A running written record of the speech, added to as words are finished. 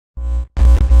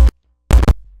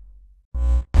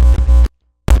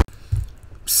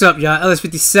What's up, y'all?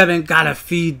 LS57 gotta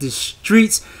feed the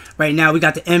streets. Right now, we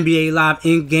got the NBA Live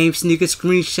in-game sneaker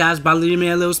screenshots by little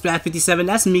man LILSPAZ57.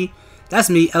 That's me. That's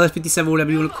me. LS57, whatever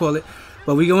you want to call it.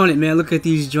 But we on it, man. Look at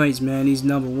these joints, man. These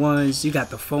number ones. You got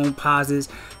the foam posits.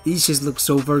 These just look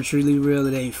so virtually real.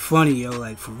 It ain't funny, yo.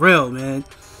 Like, for real, man.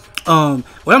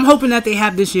 What I'm hoping that they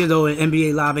have this year, though, in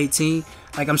NBA Live 18,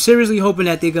 like, I'm seriously hoping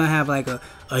that they're gonna have, like,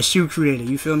 a shoe creator.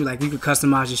 You feel me? Like, we could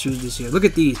customize the shoes this year. Look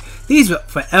at these. These will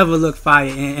forever look fire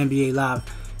in NBA Live.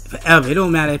 Forever. It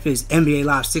don't matter if it's NBA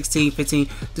Live 16, 15.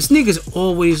 The sneakers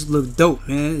always look dope,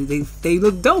 man. They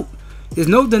look dope. There's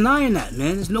no denying that,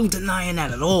 man. There's no denying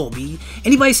that at all, B.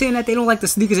 Anybody saying that they don't like the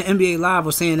sneakers in NBA Live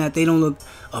or saying that they don't look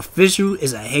official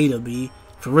is a hater, B.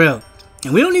 For real.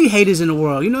 And we don't need haters in the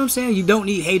world. You know what I'm saying? You don't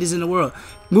need haters in the world.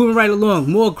 Moving right along.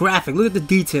 More graphic. Look at the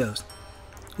details.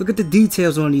 Look at the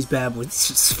details on these bad boys. It's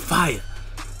just fire.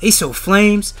 They show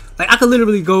flames. Like, I could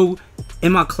literally go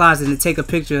in my closet and take a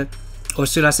picture. Or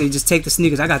should I say just take the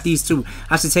sneakers. I got these too.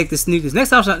 I should take the sneakers. Next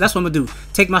time, that's what I'm going to do.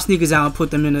 Take my sneakers out and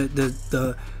put them in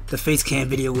the face cam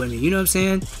video with me. You know what I'm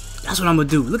saying? That's what I'm going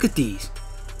to do. Look at these.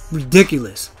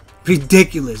 Ridiculous.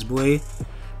 Ridiculous, boy.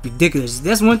 Ridiculous.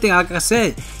 That's one thing, like I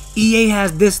said. EA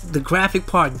has the graphic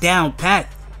part down pat.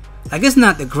 Like, it's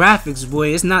not the graphics,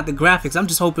 boy. It's not the graphics. I'm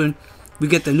just hoping we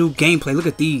get the new gameplay. Look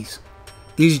at these.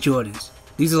 These Jordans.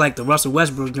 These are like the Russell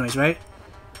Westbrook joints, right?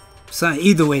 So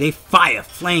either way, they fire.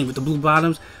 Flame with the blue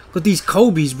bottoms. Look at these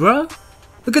Kobe's, bro.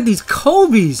 Look at these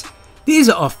Kobe's. These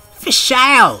are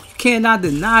official. You cannot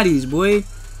deny these, boy.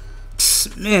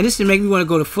 Man, this should make me want to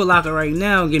go to Foot Locker right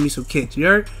now and give me some kicks. You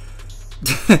heard?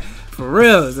 For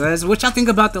real. Guys. What y'all think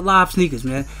about the live sneakers,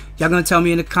 man? Y'all gonna tell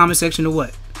me in the comment section or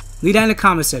what? Leave that in the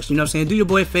comment section. You know what I'm saying? Do your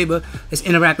boy a favor. Let's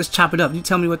interact. Let's chop it up. You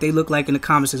tell me what they look like in the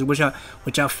comment section. What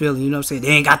y'all feeling? You know what I'm saying? They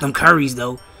ain't got them curries,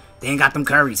 though. They ain't got them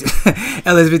curries.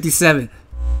 LS57.